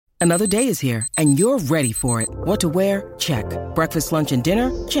Another day is here, and you're ready for it. What to wear? Check. Breakfast, lunch, and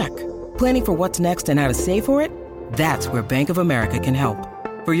dinner? Check. Planning for what's next and how to save for it? That's where Bank of America can help.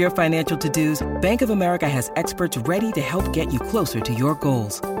 For your financial to-dos, Bank of America has experts ready to help get you closer to your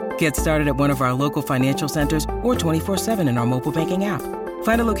goals. Get started at one of our local financial centers or 24/7 in our mobile banking app.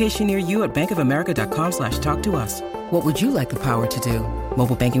 Find a location near you at bankofamerica.com/talktous. What would you like the power to do?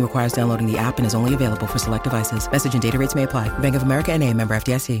 Mobile banking requires downloading the app and is only available for select devices. Message and data rates may apply. Bank of America N.A., member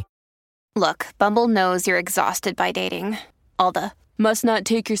FDIC. Look, Bumble knows you're exhausted by dating. All the must not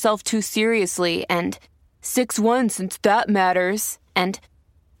take yourself too seriously and 6'1" since that matters. And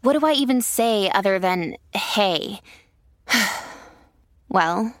what do I even say other than, hey?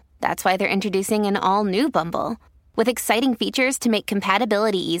 Well, that's why they're introducing an all-new Bumble with exciting features to make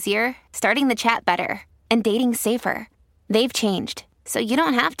compatibility easier, starting the chat better, and dating safer. They've changed, so you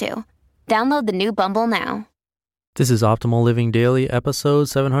don't have to. Download the new Bumble now. This is Optimal Living Daily, episode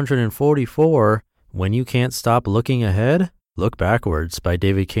 744, When You Can't Stop Looking Ahead, Look Backwards, by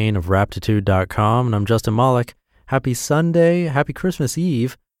David Kane of Raptitude.com, and I'm Justin Malik. Happy Sunday, happy Christmas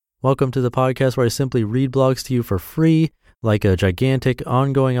Eve. Welcome to the podcast where I simply read blogs to you for free, like a gigantic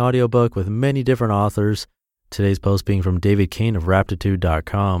ongoing audiobook with many different authors. Today's post being from David Kane of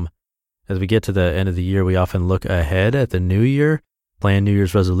Raptitude.com. As we get to the end of the year, we often look ahead at the new year, plan New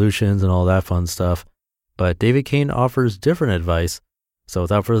Year's resolutions and all that fun stuff. But David Kane offers different advice. So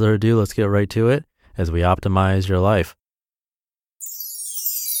without further ado, let's get right to it as we optimize your life.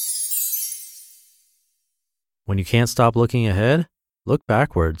 When You Can't Stop Looking Ahead, Look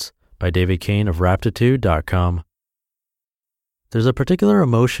Backwards, by David Kane of Raptitude.com. There's a particular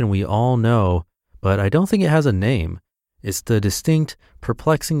emotion we all know, but I don't think it has a name. It's the distinct,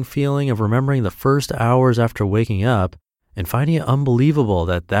 perplexing feeling of remembering the first hours after waking up and finding it unbelievable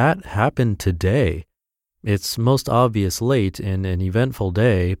that that happened today. It's most obvious late in an eventful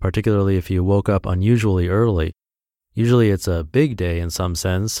day, particularly if you woke up unusually early. Usually it's a big day in some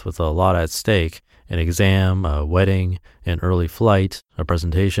sense, with a lot at stake, an exam, a wedding, an early flight, a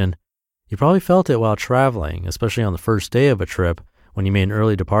presentation. You probably felt it while traveling, especially on the first day of a trip, when you made an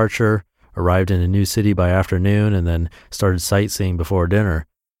early departure, arrived in a new city by afternoon, and then started sightseeing before dinner.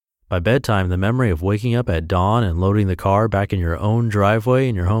 By bedtime, the memory of waking up at dawn and loading the car back in your own driveway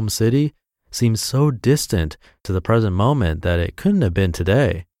in your home city seems so distant to the present moment that it couldn't have been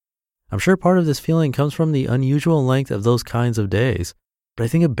today. I'm sure part of this feeling comes from the unusual length of those kinds of days, but I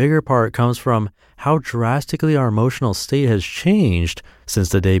think a bigger part comes from how drastically our emotional state has changed since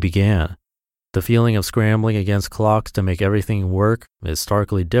the day began. The feeling of scrambling against clocks to make everything work is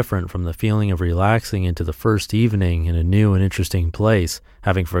starkly different from the feeling of relaxing into the first evening in a new and interesting place,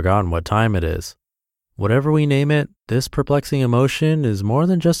 having forgotten what time it is. Whatever we name it, this perplexing emotion is more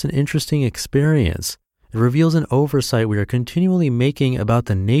than just an interesting experience. It reveals an oversight we are continually making about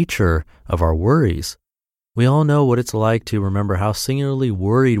the nature of our worries. We all know what it's like to remember how singularly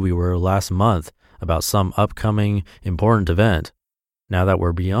worried we were last month about some upcoming important event. Now that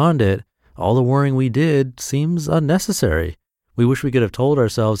we're beyond it, all the worrying we did seems unnecessary. We wish we could have told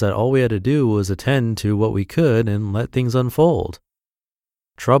ourselves that all we had to do was attend to what we could and let things unfold.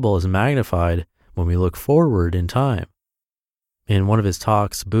 Trouble is magnified when we look forward in time. In one of his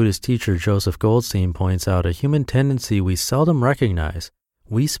talks, Buddhist teacher Joseph Goldstein points out a human tendency we seldom recognize.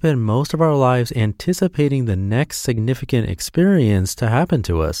 We spend most of our lives anticipating the next significant experience to happen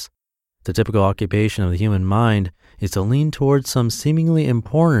to us. The typical occupation of the human mind is to lean towards some seemingly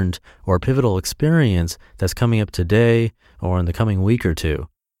important or pivotal experience that's coming up today or in the coming week or two.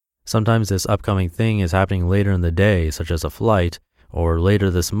 Sometimes this upcoming thing is happening later in the day, such as a flight, or later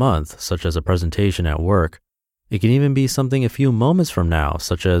this month, such as a presentation at work. It can even be something a few moments from now,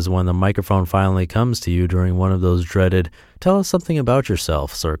 such as when the microphone finally comes to you during one of those dreaded "tell us something about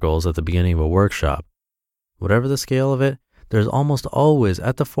yourself" circles at the beginning of a workshop. Whatever the scale of it, there's almost always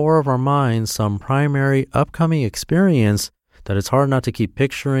at the fore of our minds some primary upcoming experience that it's hard not to keep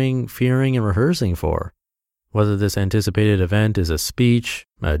picturing, fearing, and rehearsing for. Whether this anticipated event is a speech,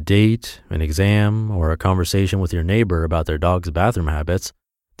 a date, an exam, or a conversation with your neighbor about their dog's bathroom habits,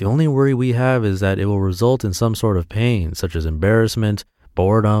 the only worry we have is that it will result in some sort of pain, such as embarrassment,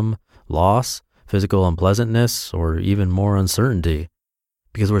 boredom, loss, physical unpleasantness, or even more uncertainty.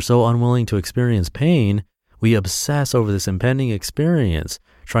 Because we're so unwilling to experience pain, we obsess over this impending experience,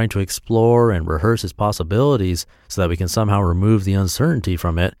 trying to explore and rehearse its possibilities so that we can somehow remove the uncertainty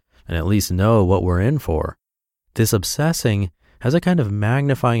from it and at least know what we're in for. This obsessing has a kind of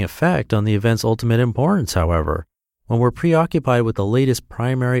magnifying effect on the event's ultimate importance, however. When we're preoccupied with the latest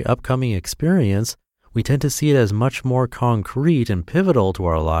primary upcoming experience, we tend to see it as much more concrete and pivotal to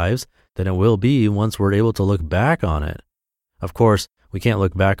our lives than it will be once we're able to look back on it. Of course, We can't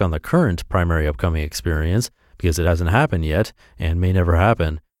look back on the current primary upcoming experience because it hasn't happened yet and may never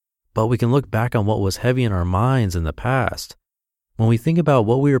happen. But we can look back on what was heavy in our minds in the past. When we think about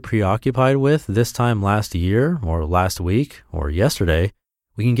what we were preoccupied with this time last year or last week or yesterday,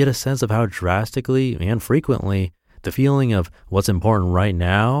 we can get a sense of how drastically and frequently the feeling of what's important right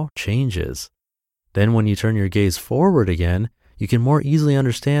now changes. Then when you turn your gaze forward again, you can more easily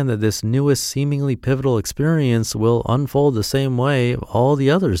understand that this newest seemingly pivotal experience will unfold the same way all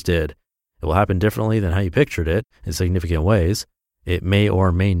the others did. It will happen differently than how you pictured it in significant ways. It may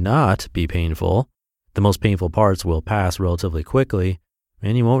or may not be painful. The most painful parts will pass relatively quickly,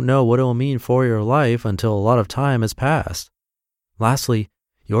 and you won't know what it will mean for your life until a lot of time has passed. Lastly,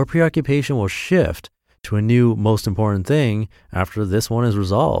 your preoccupation will shift to a new most important thing after this one is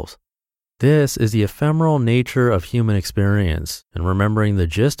resolved. This is the ephemeral nature of human experience, and remembering the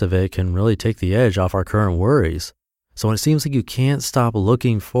gist of it can really take the edge off our current worries. So when it seems like you can't stop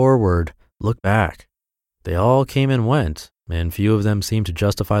looking forward, look back. They all came and went, and few of them seem to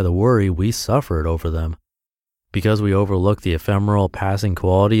justify the worry we suffered over them. Because we overlook the ephemeral passing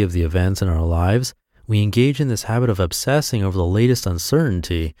quality of the events in our lives, we engage in this habit of obsessing over the latest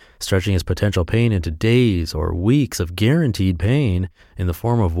uncertainty, stretching its potential pain into days or weeks of guaranteed pain in the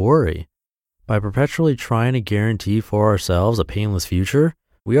form of worry. By perpetually trying to guarantee for ourselves a painless future,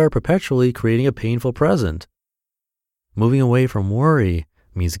 we are perpetually creating a painful present. Moving away from worry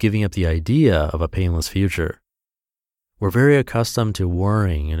means giving up the idea of a painless future. We're very accustomed to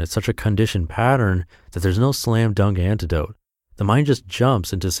worrying, and it's such a conditioned pattern that there's no slam dunk antidote. The mind just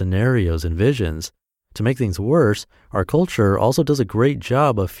jumps into scenarios and visions. To make things worse, our culture also does a great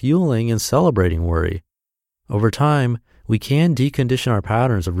job of fueling and celebrating worry. Over time, we can decondition our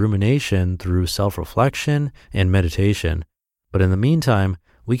patterns of rumination through self-reflection and meditation. But in the meantime,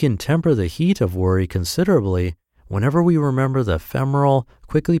 we can temper the heat of worry considerably whenever we remember the ephemeral,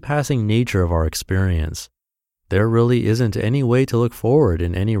 quickly passing nature of our experience. There really isn't any way to look forward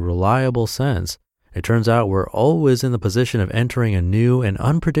in any reliable sense. It turns out we're always in the position of entering a new and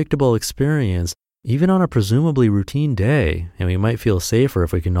unpredictable experience, even on a presumably routine day, and we might feel safer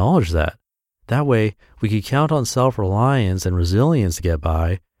if we acknowledge that. That way, we could count on self-reliance and resilience to get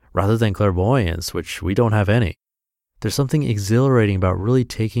by, rather than clairvoyance, which we don't have any. There's something exhilarating about really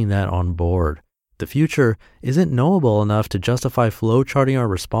taking that on board. The future isn't knowable enough to justify flowcharting our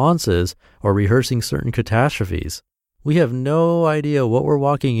responses or rehearsing certain catastrophes. We have no idea what we're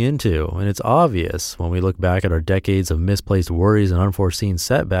walking into, and it's obvious when we look back at our decades of misplaced worries and unforeseen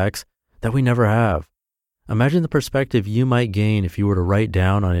setbacks that we never have. Imagine the perspective you might gain if you were to write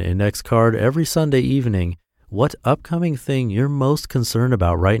down on an index card every Sunday evening what upcoming thing you're most concerned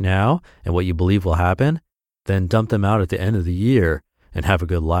about right now and what you believe will happen, then dump them out at the end of the year and have a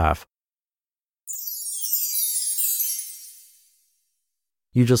good laugh.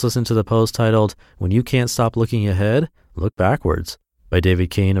 You just listened to the post titled, "When You Can't Stop Looking Ahead, Look Backwards," by David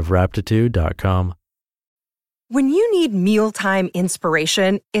Kane of Raptitude.com. When you need mealtime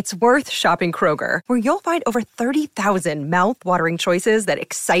inspiration, it's worth shopping Kroger, where you'll find over 30,000 mouth-watering choices that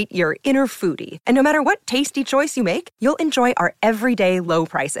excite your inner foodie. And no matter what tasty choice you make, you'll enjoy our everyday low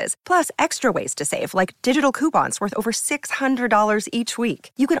prices, plus extra ways to save, like digital coupons worth over $600 each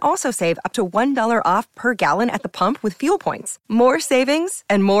week. You can also save up to $1 off per gallon at the pump with fuel points. More savings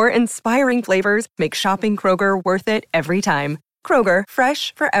and more inspiring flavors make shopping Kroger worth it every time. Kroger,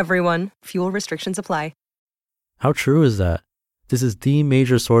 fresh for everyone. Fuel restrictions apply. How true is that? This is the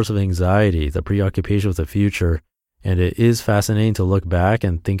major source of anxiety, the preoccupation with the future, and it is fascinating to look back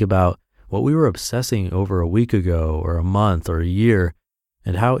and think about what we were obsessing over a week ago or a month or a year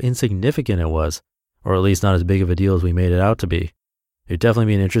and how insignificant it was, or at least not as big of a deal as we made it out to be. It'd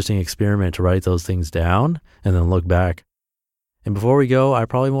definitely be an interesting experiment to write those things down and then look back. And before we go, I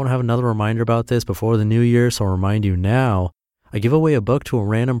probably won't have another reminder about this before the new year, so I'll remind you now. I give away a book to a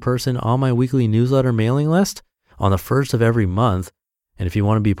random person on my weekly newsletter mailing list on the first of every month. And if you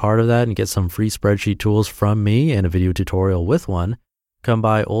want to be part of that and get some free spreadsheet tools from me and a video tutorial with one, come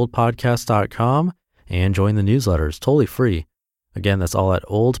by oldpodcast.com and join the newsletter. It's totally free. Again, that's all at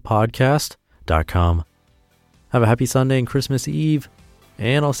oldpodcast.com. Have a happy Sunday and Christmas Eve,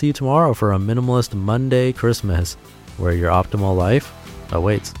 and I'll see you tomorrow for a Minimalist Monday Christmas, where your optimal life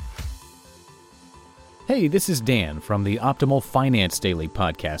awaits. Hey, this is Dan from the Optimal Finance Daily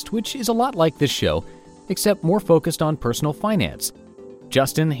podcast, which is a lot like this show, except more focused on personal finance.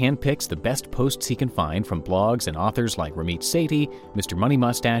 Justin handpicks the best posts he can find from blogs and authors like Ramit Sethi, Mr. Money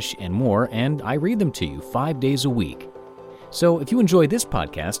Mustache, and more, and I read them to you 5 days a week. So if you enjoy this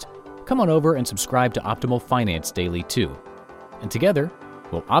podcast, come on over and subscribe to Optimal Finance Daily too. And together,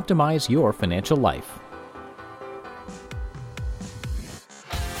 we'll optimize your financial life.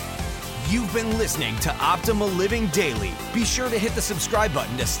 You've been listening to Optimal Living Daily. Be sure to hit the subscribe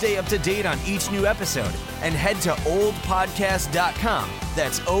button to stay up to date on each new episode and head to oldpodcast.com.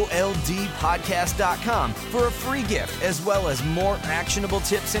 That's OLDpodcast.com for a free gift as well as more actionable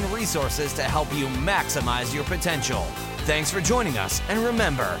tips and resources to help you maximize your potential. Thanks for joining us, and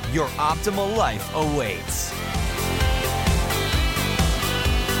remember, your optimal life awaits.